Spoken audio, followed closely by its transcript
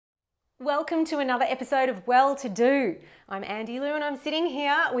Welcome to another episode of Well To Do. I'm Andi Lew and I'm sitting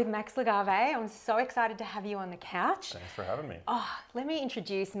here with Max Lugavere. I'm so excited to have you on the couch. Thanks for having me. Let me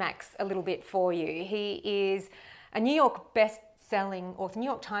introduce Max a little bit for you. He is a New York best-selling author, New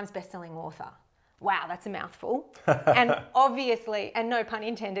York Times best-selling author. Wow, that's a mouthful. And obviously, and no pun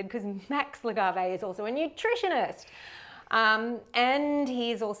intended, because Max Lugavere is also a nutritionist. And he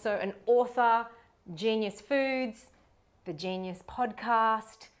is also an author, Genius Foods, the Genius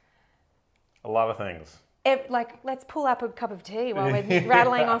Podcast. A lot of things. Let's pull up a cup of tea while we're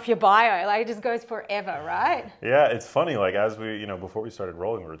rattling off your bio. It just goes forever, right? Yeah, it's funny. As we, before we started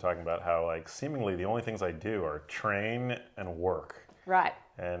rolling, we were talking about how, seemingly the only things I do are train and work. Right.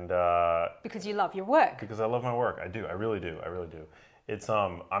 And because you love your work. Because I love my work. I do. I really do. It's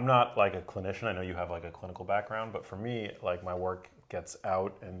I'm not a clinician. I know you have a clinical background, but for me, my work gets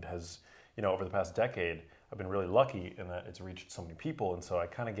out and has, over the past decade, I've been really lucky in that it's reached so many people, and so I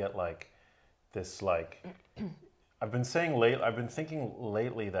kind of get this I've been thinking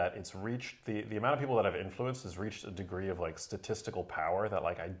lately that it's reached the amount of people that I've influenced has reached a degree of statistical power that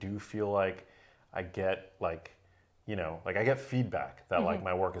I do feel I get I get feedback that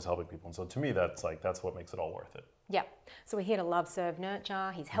my work is helping people, and so to me that's what makes it all worth it. Yeah. So we're here to love, serve,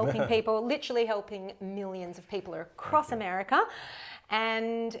 nurture. He's helping people, literally helping millions of people across America.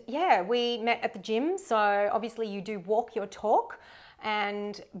 And yeah, we met at the gym. So obviously you do walk your talk.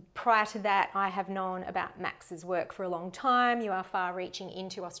 And prior to that, I have known about Max's work for a long time. You are far reaching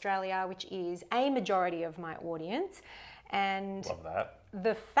into Australia, which is a majority of my audience. And love that.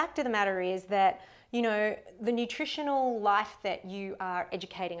 The fact of the matter is that, the nutritional life that you are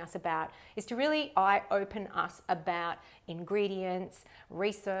educating us about is to really eye-open us about ingredients,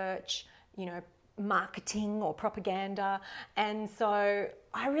 research, marketing or propaganda. And so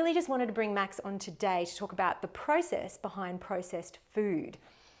I really just wanted to bring Max on today to talk about the process behind processed food.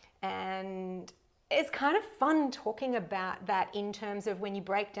 And it's kind of fun talking about that in terms of when you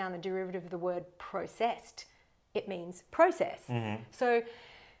break down the derivative of the word processed, it means process. Mm-hmm. So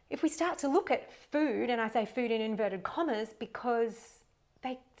if we start to look at food, and I say food in inverted commas because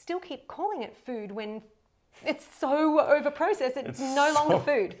they still keep calling it food when it's so overprocessed, it's no longer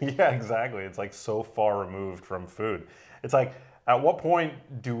food. Yeah, exactly. It's so far removed from food. It's at what point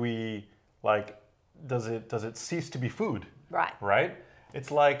do we does it cease to be food? Right. Right? It's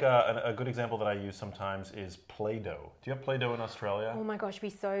a good example that I use sometimes is Play-Doh. Do you have Play-Doh in Australia? Oh my gosh, we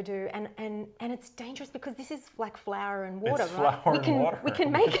so do. And it's dangerous because this is like flour and water, it's right? Flour and water. We can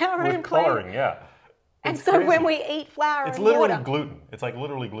make our own coloring, yeah. And so crazy. When we eat flour it's and water, literally gluten. It's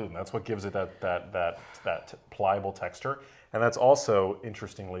literally gluten. That's what gives it that pliable texture. And that's also,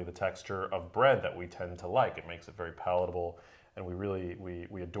 interestingly, the texture of bread that we tend to like. It makes it very palatable, and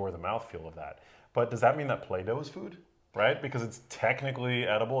we adore the mouthfeel of that. But does that mean that Play-Doh is food? Right? Because it's technically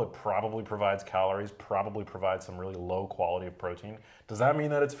edible. It probably provides calories, probably provides some really low quality of protein. Does that mean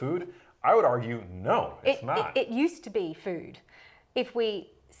that it's food? I wowould argue, no, it's not. It used to be food. If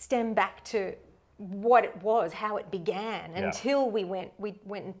we stem back to what it was, how it began, until we went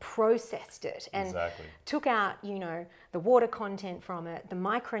and processed it and took out, the water content from it, the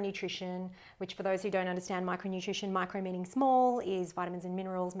micronutrition, which for those who don't understand micronutrition, micro meaning small, is vitamins and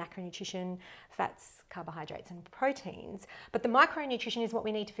minerals, macronutrition, fats, carbohydrates and proteins. But the micronutrition is what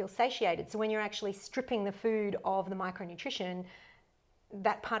we need to feel satiated. So when you're actually stripping the food of the micronutrition,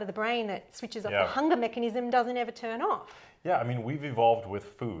 that part of the brain that switches off the hunger mechanism doesn't ever turn off. Yeah, we've evolved with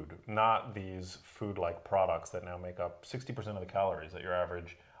food, not these food-like products that now make up 60% of the calories that your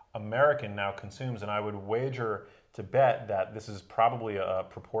average American now consumes. And I would wager to bet that this is probably a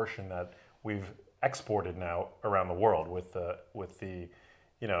proportion that we've exported now around the world with the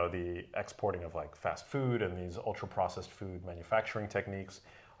the exporting of fast food and these ultra-processed food manufacturing techniques.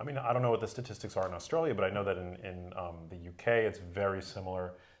 I don't know what the statistics are in Australia, but I know that in the UK it's very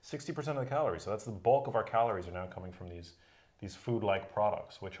similar. 60% of the calories. So that's the bulk of our calories are now coming from these food-like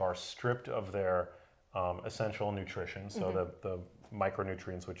products, which are stripped of their essential nutrition, so the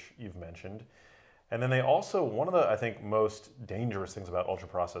micronutrients which you've mentioned. And then they also, one of the, I think, most dangerous things about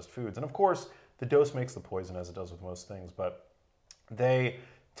ultra-processed foods, and of course, the dose makes the poison as it does with most things, but they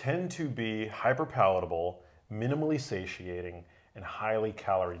tend to be hyper-palatable, minimally satiating, and highly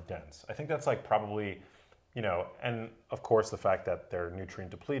calorie dense. I think that's probably, and of course the fact that they're nutrient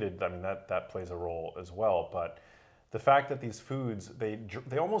depleted, that plays a role as well, but the fact that these foods,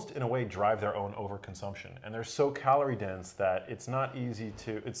 they almost in a way drive their own overconsumption, and they're so calorie dense that it's not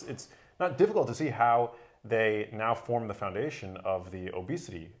not difficult to see how they now form the foundation of the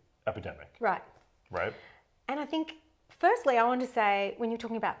obesity epidemic. Right. Right? And I think firstly, I want to say, when you're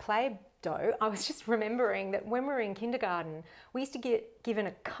talking about Play-Doh, I was just remembering that when we were in kindergarten, we used to get given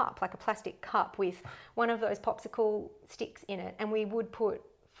a cup, like a plastic cup with one of those popsicle sticks in it, and we would put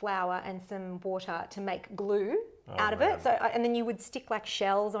flour and some water to make glue out of it. So, and then you would stick like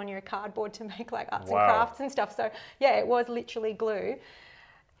shells on your cardboard to make like arts and crafts and stuff. So yeah, it was literally glue.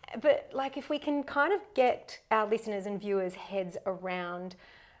 But like, if we can kind of get our listeners and viewers' heads around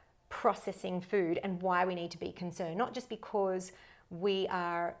processing food and why we need to be concerned, not just because we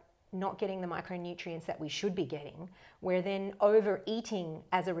are not getting the micronutrients that we should be getting, we're then overeating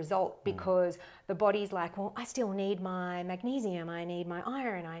as a result because the body's like, well, I still need my magnesium, I need my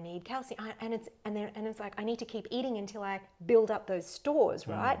iron, I need calcium, and it's like, I need to keep eating until I build up those stores,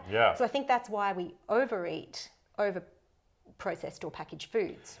 right? Yeah. So I think that's why we overeat, over processed or packaged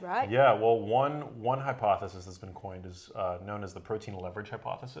foods, right? Yeah, well, one hypothesis that's been coined is known as the protein leverage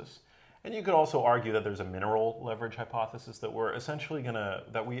hypothesis. And you could also argue that there's a mineral leverage hypothesis that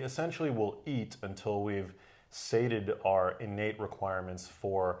we essentially will eat until we've sated our innate requirements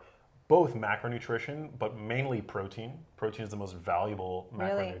for both macronutrition, but mainly protein. Protein is the most valuable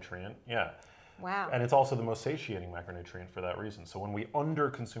macronutrient. Really? Yeah. Wow. And it's also the most satiating macronutrient for that reason. So when we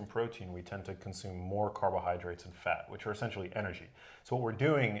under-consume protein, we tend to consume more carbohydrates and fat, which are essentially energy. So what we're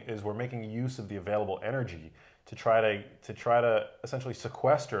doing is we're making use of the available energy to try to essentially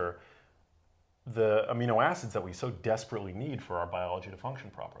sequester the amino acids that we so desperately need for our biology to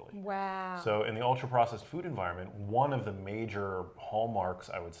function properly. Wow. So in the ultra-processed food environment, one of the major hallmarks,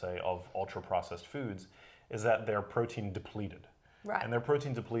 I would say, of ultra-processed foods is that they're protein depleted. Right. And they're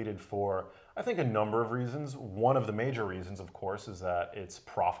protein depleted for, I think, a number of reasons. One of the major reasons, of course, is that it's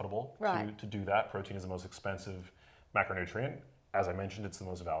profitable to do that. Protein is the most expensive macronutrient. As I mentioned, it's the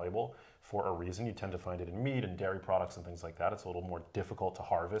most valuable for a reason. You tend to find it in meat and dairy products and things like that. It's a little more difficult to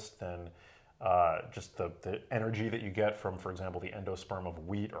harvest than just the energy that you get from, for example, the endosperm of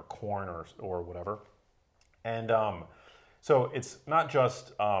wheat or corn or whatever. And so it's not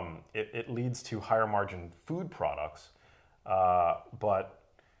just, it leads to higher margin food products, but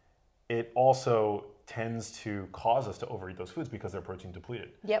it also tends to cause us to overeat those foods because they're protein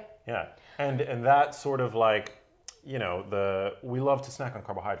depleted. Yep. Yeah. And that sort of like, you know, we love to snack on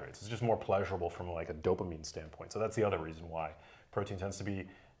carbohydrates. It's just more pleasurable from like a dopamine standpoint. So that's the other reason why protein tends to be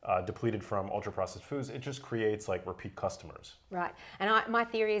depleted from ultra-processed foods. It just creates like repeat customers. Right. And my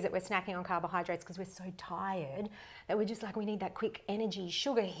theory is that we're snacking on carbohydrates because we're so tired that we're just like, we need that quick energy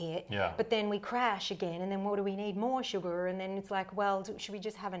sugar hit. Yeah. But then we crash again, and then what do we need? More sugar. And then it's like, well, should we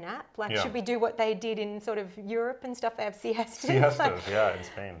just have a nap? Like, should we do what they did in sort of Europe and stuff? They have siestas. Siestas, yeah, in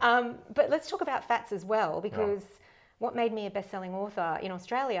Spain. But let's talk about fats as well, because what made me a best-selling author in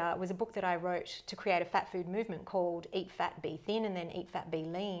Australia was a book that I wrote to create a fat food movement called Eat Fat, Be Thin, and then Eat Fat, Be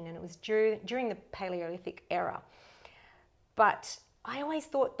Lean. And it was during the Paleolithic era. But I always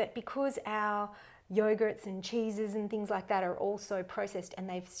thought that because our yogurts and cheeses and things like that are also processed and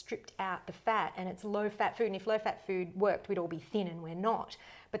they've stripped out the fat and it's low-fat food, and if low-fat food worked, we'd all be thin, and we're not.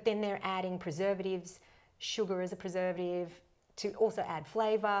 But then they're adding preservatives, sugar as a preservative, to also add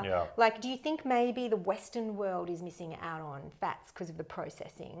flavor. Yeah. Like, do you think maybe the Western world is missing out on fats because of the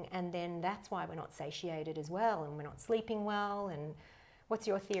processing, and then that's why we're not satiated as well, and we're not sleeping well? And what's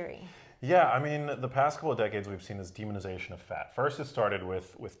your theory? Yeah, I mean, the past couple of decades we've seen this demonization of fat. First it started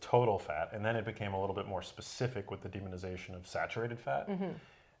with total fat, and then it became a little bit more specific with the demonization of saturated fat. Mm-hmm.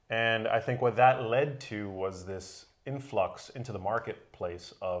 And I think what that led to was this influx into the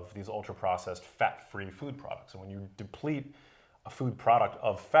marketplace of these ultra-processed fat-free food products. And when you deplete a food product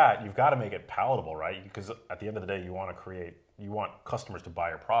of fat, you've got to make it palatable, right? Because at the end of the day, you want customers to buy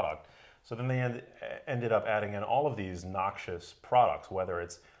your product. So then they ended up adding in all of these noxious products, whether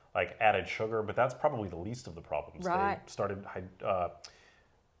it's like added sugar, but that's probably the least of the problems. Right. They started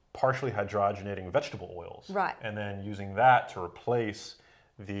partially hydrogenating vegetable oils, right, and then using that to replace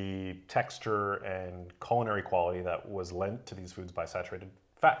the texture and culinary quality that was lent to these foods by saturated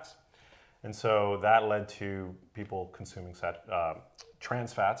fats. And so that led to people consuming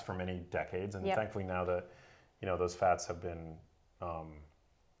trans fats for many decades, and thankfully now that those fats have been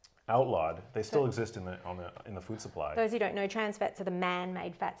outlawed, they still exist in the food supply. Those who don't know, trans fats are the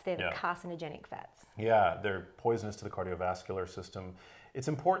man-made fats. They're the carcinogenic fats. Yeah, they're poisonous to the cardiovascular system. It's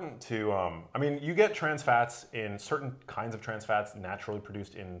important to, you get trans fats in certain kinds of trans fats naturally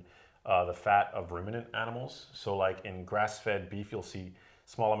produced in the fat of ruminant animals. So like in grass-fed beef, you'll see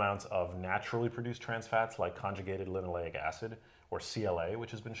small amounts of naturally produced trans fats like conjugated linoleic acid, or CLA,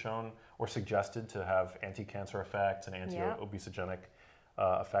 which has been shown or suggested to have anti-cancer effects and anti-obesogenic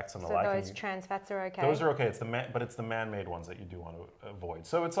effects and the So like. those trans fats are okay? Those are okay. But it's the man-made ones that you do want to avoid.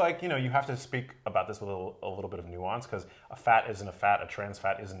 So it's like, you have to speak about this with a little bit of nuance, because a fat isn't a fat. A trans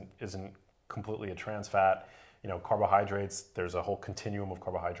fat isn't completely a trans fat. Carbohydrates, there's a whole continuum of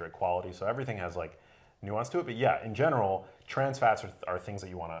carbohydrate quality. So everything has like nuance to it. But yeah, in general, trans fats are things that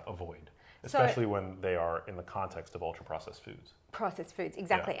you want to avoid, especially when they are in the context of ultra-processed foods. Processed foods,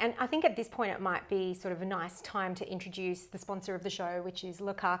 exactly. Yeah. And I think at this point it might be sort of a nice time to introduce the sponsor of the show, which is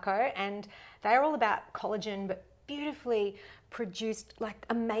Lugavere, and they're all about collagen, but beautifully produced, like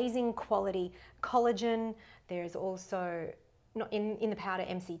amazing quality collagen. There's also not in the powder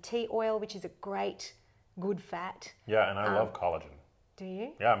MCT oil, which is a great, good fat. Yeah, and I love collagen. Do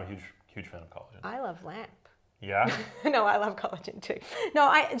you? Yeah, I'm a huge fan of collagen. I love lamb. Yeah? No, I love collagen too.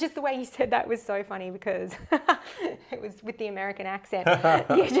 No, just the way you said that was so funny, because it was with the American accent.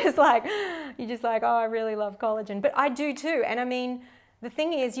 You're just like, oh, I really love collagen. But I do too. And I mean, the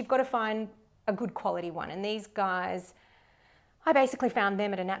thing is, you've got to find a good quality one. And these guys, I basically found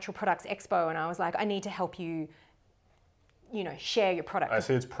them at a Natural Products Expo, and I was like, I need to help you, share your product. I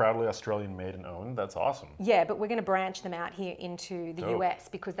see it's proudly Australian made and owned. That's awesome. Yeah, but we're going to branch them out here into the Dope. US,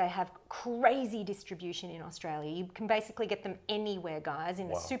 because they have crazy distribution in Australia. You can basically get them anywhere, guys, in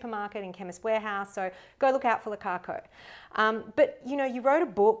the supermarket, in Chemist Warehouse. So go look out for Lugavere. But, you wrote a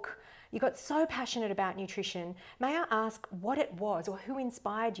book. You got so passionate about nutrition. May I ask what it was, or who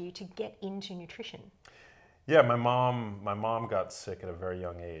inspired you to get into nutrition? Yeah, my mom got sick at a very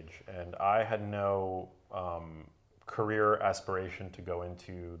young age, and I had no career aspiration to go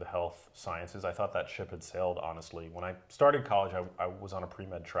into the health sciences. I thought that ship had sailed, honestly. When I started college, I was on a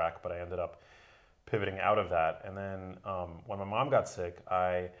pre-med track, but I ended up pivoting out of that. And then when my mom got sick,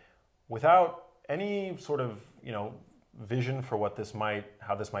 without any sort of vision for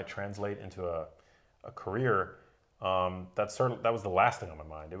how this might translate into a career, that was the last thing on my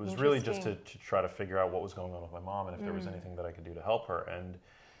mind. It was really just to try to figure out what was going on with my mom, and if there was anything that I could do to help her. And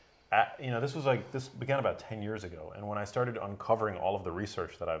this began about 10 years ago, and when I started uncovering all of the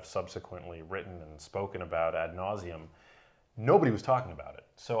research that I've subsequently written and spoken about ad nauseum, nobody was talking about it.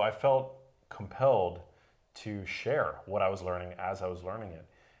 So I felt compelled to share what I was learning as I was learning it.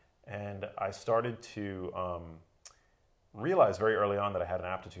 And I started to realize very early on that I had an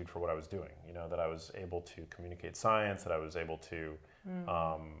aptitude for what I was doing, that I was able to communicate science, that I was able to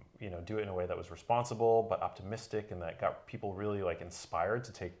do it in a way that was responsible but optimistic, and that got people really inspired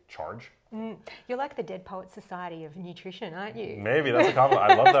to take charge. You're like the Dead Poets Society of nutrition, aren't you? Maybe, that's a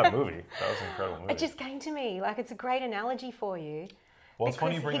compliment. I love that movie. That was an incredible movie. It just came to me, it's a great analogy for you. Well, it's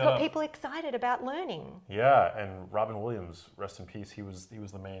funny you bring that up. He got people excited about learning. Yeah, and Robin Williams, rest in peace, he was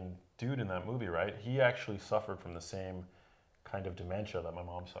the main dude in that movie, right? He actually suffered from the same kind of dementia that my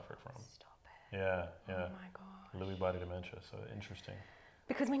mom suffered from. Stop it. Yeah. Oh my gosh. Lewy body dementia, so interesting.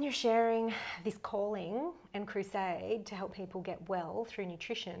 Because when you're sharing this calling and crusade to help people get well through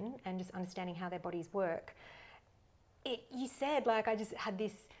nutrition and just understanding how their bodies work, you said, I just had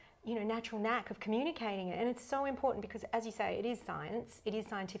this, natural knack of communicating it. And it's so important because, as you say, it is science. It is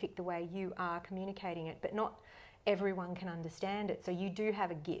scientific the way you are communicating it, but not everyone can understand it. So you do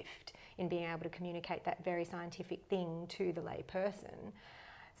have a gift in being able to communicate that very scientific thing to the lay person.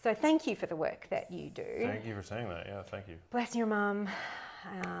 So thank you for the work that you do. Thank you for saying that. Yeah, thank you. Bless your mum,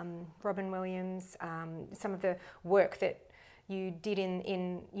 Robin Williams, some of the work that you did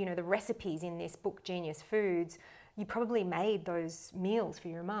in the recipes in this book, Genius Foods. You probably made those meals for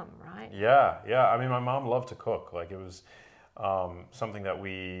your mum, right? Yeah. I mean, my mom loved to cook. It was something that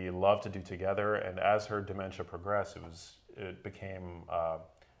we loved to do together. And as her dementia progressed, it became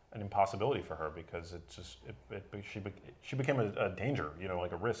an impossibility for her, because she became a danger,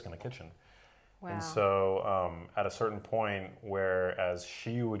 like a risk in the kitchen. Wow. And so at a certain point, whereas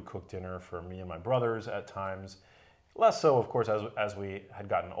she would cook dinner for me and my brothers at times, less so, of course, as we had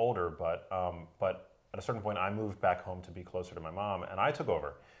gotten older, but at a certain point, I moved back home to be closer to my mom, and I took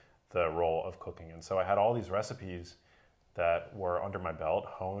over the role of cooking. And so I had all these recipes that were under my belt,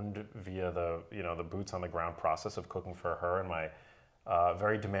 honed via the boots on the ground process of cooking for her and my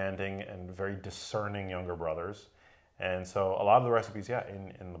very demanding and very discerning younger brothers. And so a lot of the recipes,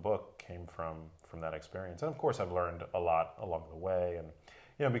 in the book came from that experience. And of course, I've learned a lot along the way. And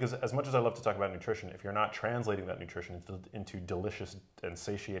because as much as I love to talk about nutrition, if you're not translating that nutrition into delicious and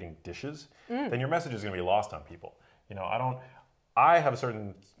satiating dishes, then your message is going to be lost on people. I have a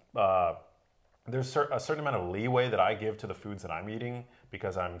certain there's a certain amount of leeway that I give to the foods that I'm eating,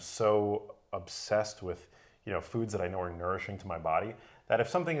 because I'm so obsessed with foods that I know are nourishing to my body, that if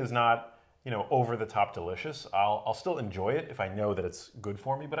something is not over the top delicious, I'll still enjoy it if I know that it's good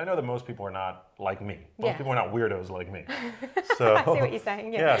for me. But I know that most people are not like me. Most people are not weirdos like me. So I see what you're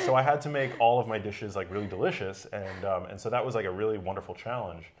saying. yeah, so I had to make all of my dishes like really delicious, and so that was like a really wonderful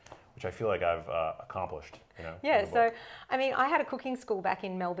challenge, which I feel like I've accomplished. Yeah, so I mean, I had a cooking school back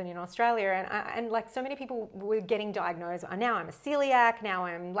in Melbourne in Australia, and like so many people were getting diagnosed. Now I'm a celiac, now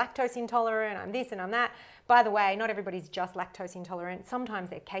I'm lactose intolerant, I'm this and I'm that. By the way, not everybody's just lactose intolerant. Sometimes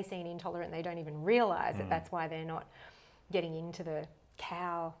they're casein intolerant. They don't even realize that that's why they're not getting into the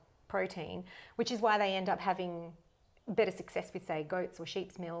cow protein, which is why they end up having better success with, say, goats or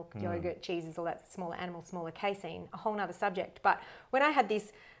sheep's milk, yogurt, cheeses, all that smaller animal, smaller casein, a whole nother subject. But when I had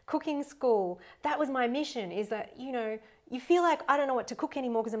this cooking school, that was my mission, is that, you feel like I don't know what to cook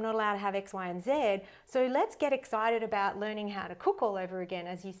anymore because I'm not allowed to have X, Y, and Z. So let's get excited about learning how to cook all over again,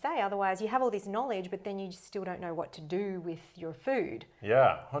 as you say. Otherwise, you have all this knowledge, but then you just still don't know what to do with your food.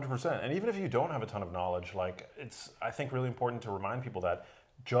 Yeah, 100%. And even if you don't have a ton of knowledge, it's, I think, really important to remind people that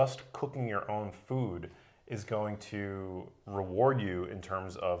just cooking your own food is going to reward you in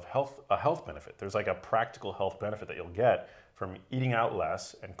terms of a health benefit. There's like a practical health benefit that you'll get from eating out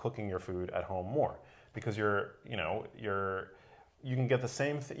less and cooking your food at home more, because you can get the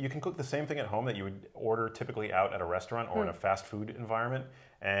same you can cook the same thing at home that you would order typically out at a restaurant or in a fast food environment,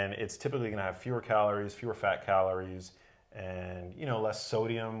 and it's typically going to have fewer calories, fewer fat calories, and less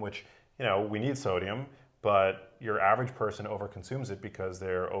sodium, which we need sodium, but your average person overconsumes it because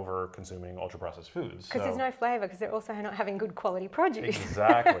they're over-consuming ultra-processed foods. Because there's no flavor, because they're also not having good quality produce.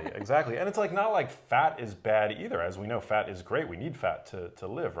 Exactly. And it's not like fat is bad either. As we know, fat is great. We need fat to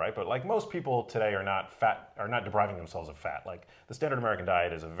live, right? But like most people today are not depriving themselves of fat. Like the standard American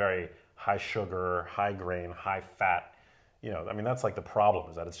diet is a very high sugar, high grain, high fat. That's like the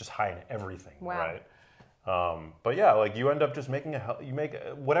problem, is that it's just high in everything, right? But yeah, like you end up just making you make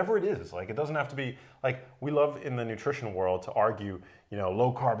whatever it is. Like it doesn't have to be like, we love in the nutrition world to argue,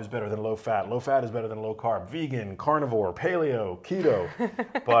 low carb is better than low fat is better than low carb, vegan, carnivore, paleo, keto.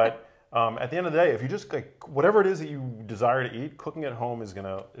 But at the end of the day, if you just like whatever it is that you desire to eat, cooking at home it's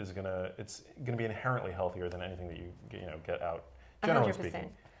gonna be inherently healthier than anything that you get out, generally 100%.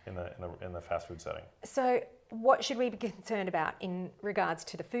 Speaking, in the fast food setting. So what should we be concerned about in regards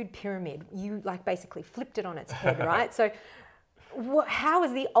to the food pyramid? You basically flipped it on its head, right? So how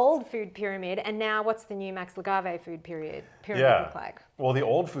was the old food pyramid, and now what's the new Max Lugavere food pyramid look like? Well, the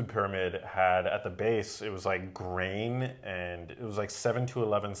old food pyramid had at the base, it was like grain, and it was like 7 to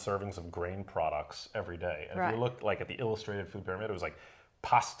 11 servings of grain products every day. And if you look like at the illustrated food pyramid, it was like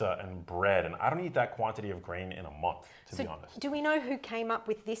pasta and bread, and I don't eat that quantity of grain in a month, to be honest. Do we know who came up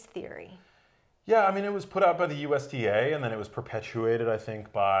with this theory? Yeah, it was put out by the USDA, and then it was perpetuated, I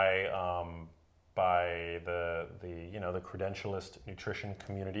think, by the credentialist nutrition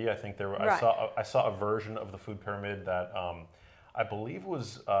community. I think I saw a version of the food pyramid that I believe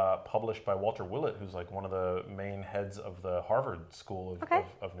was published by Walter Willett, who's like one of the main heads of the Harvard School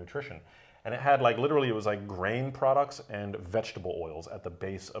of Nutrition. And it had literally it was like grain products and vegetable oils at the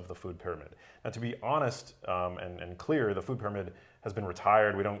base of the food pyramid. Now, to be honest and clear, the food pyramid has been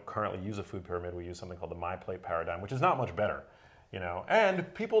retired. We don't currently use a food pyramid. We use something called the My Plate paradigm, which is not much better,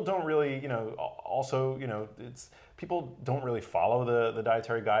 And people don't really, people don't really follow the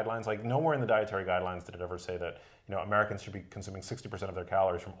dietary guidelines. Like nowhere in the dietary guidelines did it ever say that Americans should be consuming 60% of their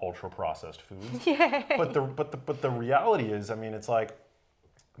calories from ultra processed foods. Yay. But the reality is, it's like,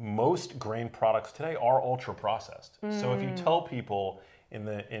 most grain products today are ultra processed. So if you tell people in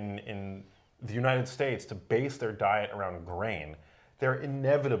the United States to base their diet around grain, they're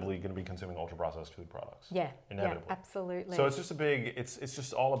inevitably going to be consuming ultra processed food products. Yeah, inevitably. Yeah, absolutely. So it's just it's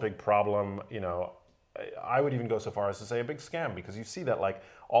just all a big problem. I would even go so far as to say a big scam, because you see that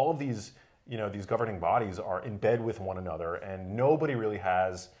all of these these governing bodies are in bed with one another, and nobody really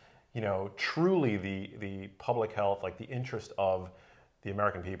has truly the public health, the interest of the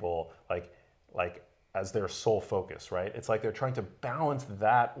American people, as their sole focus, right? It's like they're trying to balance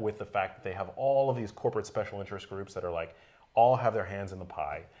that with the fact that they have all of these corporate special interest groups that are all have their hands in the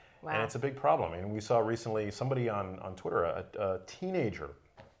pie. Wow. And it's a big problem. And we saw recently somebody on Twitter, a teenager,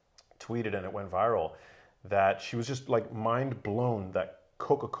 tweeted, and it went viral, that she was just mind blown that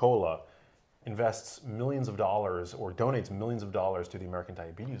Coca-Cola invests millions of dollars or donates millions of dollars to the American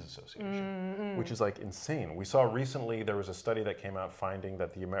Diabetes Association, which is insane. We saw recently there was a study that came out finding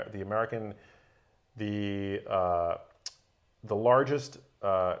that the largest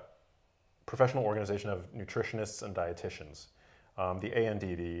professional organization of nutritionists and dietitians, the AND,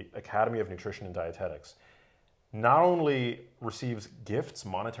 the Academy of Nutrition and Dietetics, not only receives gifts,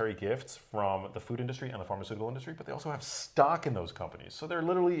 monetary gifts from the food industry and the pharmaceutical industry, but they also have stock in those companies. So they're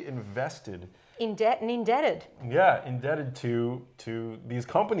literally invested in debt and indebted. Yeah, indebted to these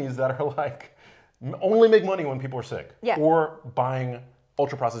companies that are like only make money when people are sick, Yeah. or buying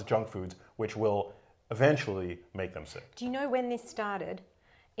ultra processed junk foods, which will eventually make them sick. Do you know when this started?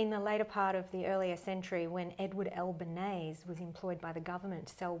 In the later part of the earlier century, when Edward Albanese was employed by the government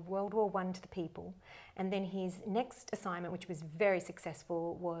to sell World War I to the people, and then his next assignment, which was very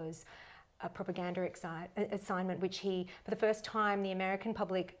successful, was a propaganda assignment, which for the first time, the American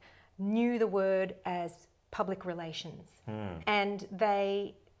public knew the word as public relations. And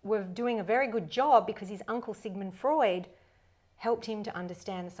they were doing a very good job because his uncle Sigmund Freud helped him to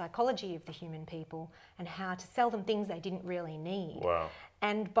understand the psychology of the human people and how to sell them things they didn't really need. Wow.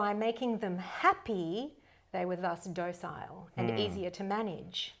 And by making them happy, they were thus docile and easier to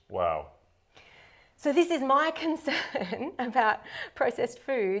manage. Wow. So this is my concern about processed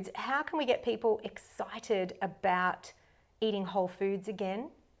foods. How can we get people excited about eating whole foods again?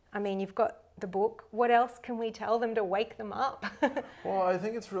 I mean, you've got the book. What else can we tell them to wake them up? Well, I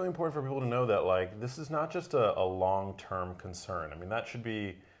think it's really important for people to know that, like, this is not just a long-term concern. I mean, that should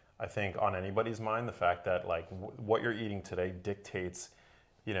be, I think, on anybody's mind, the fact that, like, what you're eating today dictates,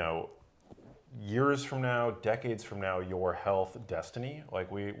 you know, years from now, decades from now, your health destiny.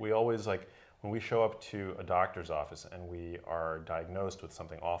 Like, we always, like, when we show up to a doctor's office and we are diagnosed with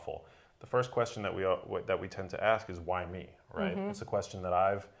something awful, the first question that we tend to ask is, why me, right? Mm-hmm. It's a question that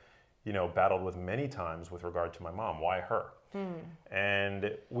I've, you know, battled with many times with regard to my mom. Why her?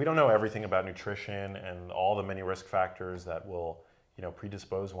 And we don't know everything about nutrition and all the many risk factors that will, you know,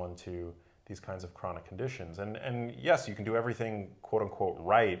 predispose one to these kinds of chronic conditions. And yes, you can do everything quote unquote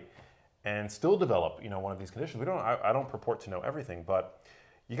right and still develop, you know, one of these conditions. I don't purport to know everything, but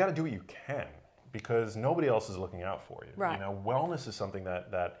you got to do what you can because nobody else is looking out for you. Right. You know, wellness is something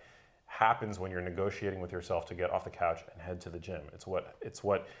that happens when you're negotiating with yourself to get off the couch and head to the gym. It's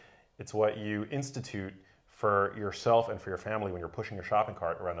what you institute for yourself and for your family when you're pushing your shopping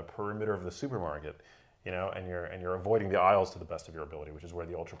cart around the perimeter of the supermarket, you know, and you're avoiding the aisles to the best of your ability, which is where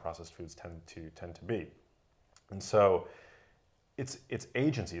the ultra processed foods tend to be. And so it's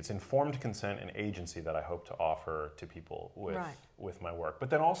agency, it's informed consent and agency that I hope to offer to people with my work. But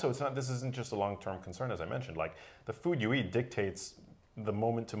then also this isn't just a long-term concern, as I mentioned. Like, the food you eat dictates the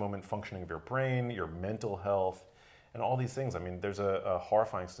moment-to-moment functioning of your brain, your mental health, and all these things. I mean, there's a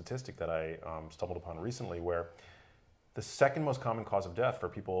horrifying statistic that I stumbled upon recently where the second most common cause of death for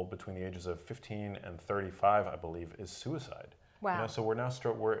people between the ages of 15 and 35, I believe, is suicide. Wow. You know, so we're now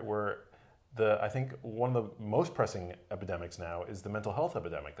I think one of the most pressing epidemics now is the mental health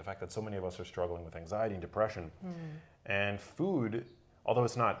epidemic. The fact that so many of us are struggling with anxiety and depression. And food, although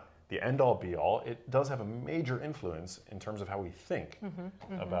it's not the end-all be-all, it does have a major influence in terms of how we think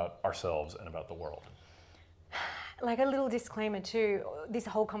about ourselves and about the world. Like, a little disclaimer too, this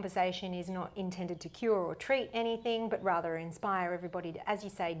whole conversation is not intended to cure or treat anything, but rather inspire everybody to, as you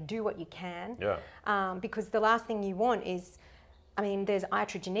say, do what you can. Yeah. Because the last thing you want is, I mean, there's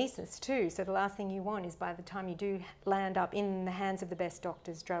iatrogenesis too, so the last thing you want is by the time you do land up in the hands of the best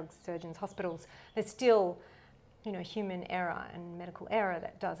doctors, drugs, surgeons, hospitals, there's still, you know, human error and medical error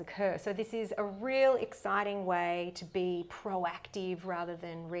that does occur. So this is a real exciting way to be proactive rather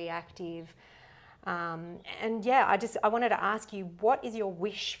than reactive. And yeah, I wanted to ask you, what is your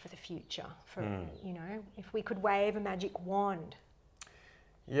wish for the future? For you know, if we could wave a magic wand.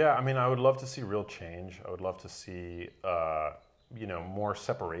 Yeah, I mean, I would love to see real change. I would love to see, you know, more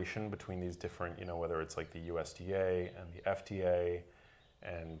separation between these different, you know, whether it's like the USDA and the FDA,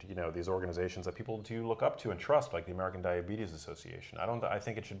 and, you know, these organizations that people do look up to and trust, like the American Diabetes Association. I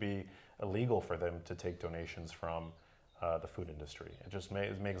think it should be illegal for them to take donations from the food industry.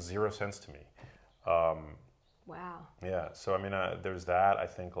 It makes zero sense to me. Wow. Yeah, so I mean, there's that. I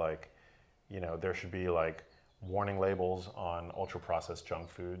think, like, you know, there should be like warning labels on ultra processed junk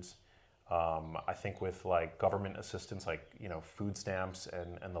foods. I think with like government assistance, like, you know, food stamps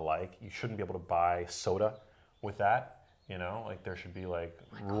and the like, you shouldn't be able to buy soda with that. You know, like, there should be like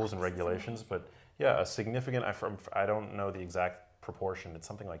rules and regulations. But yeah, a significant, I don't know the exact proportion. It's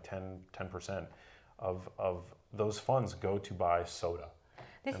something like 10% of those funds go to buy soda.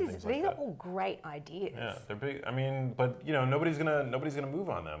 These are all great ideas. Yeah, they're big. I mean, but, you know, nobody's gonna move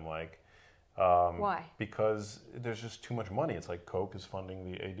on them. Like, why? Because there's just too much money. It's like Coke is funding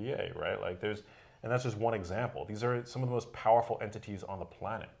the ADA, right? Like, and that's just one example. These are some of the most powerful entities on the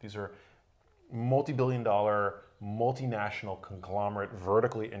planet. These are multi-billion-dollar, multinational, conglomerate,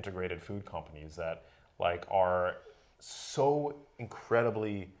 vertically integrated food companies that, like, are so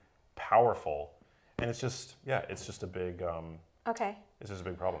incredibly powerful And it's just, yeah, it's just a big, Okay. it's just a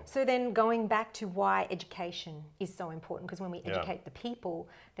big problem. So then going back to why education is so important, because when we educate the people,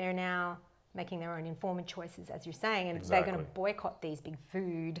 they're now making their own informed choices, as you're saying, and they're going to boycott these big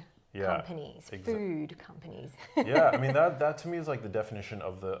food companies, food companies. Yeah, I mean that to me is like the definition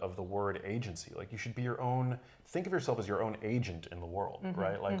of the word agency. Like you should be your own. Think of yourself as your own agent in the world,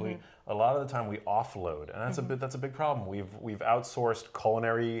 right? Like a lot of the time we offload, and that's a big problem. We've outsourced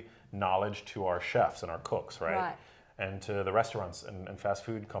culinary knowledge to our chefs and our cooks, right? And to the restaurants and fast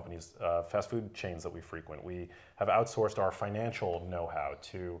food companies, fast food chains that we frequent. We have outsourced our financial know-how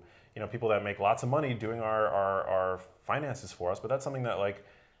to people that make lots of money doing our finances for us. But that's something that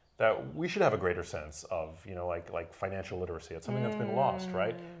we should have a greater sense of, like financial literacy. It's something that's been lost,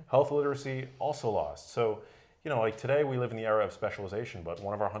 right? Health literacy also lost. So, like today we live in the era of specialization, but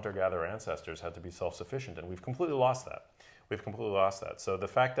one of our hunter-gatherer ancestors had to be self-sufficient, and we've completely lost that. So the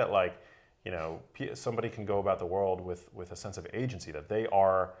fact that somebody can go about the world with a sense of agency, that they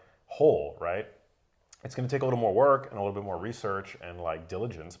are whole, right? It's going to take a little more work and a little bit more research and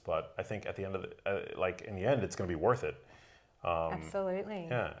diligence, but I think at the end of in the end, it's going to be worth it. Absolutely.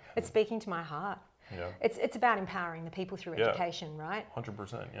 Yeah. It's speaking to my heart. Yeah. It's about empowering the people through education, right?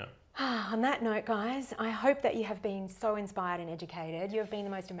 100%, yeah. On that note, guys, I hope that you have been so inspired and educated. You have been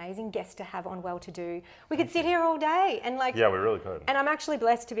the most amazing guest to have on Well To Do. We could sit here all day and yeah, we really could. And I'm actually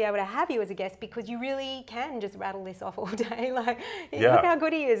blessed to be able to have you as a guest because you really can just rattle this off all day. Look how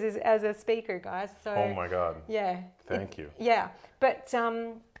good he is as a speaker, guys. So oh my God. Yeah. Thank you. Yeah, but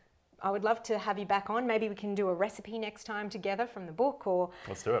I would love to have you back on. Maybe we can do a recipe next time together from the book, or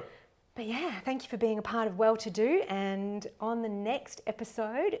let's do it. But yeah, thank you for being a part of Well To Do. And on the next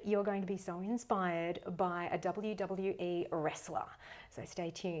episode, you're going to be so inspired by a WWE wrestler. So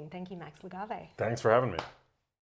stay tuned. Thank you, Max Lugavere. Thanks for having me.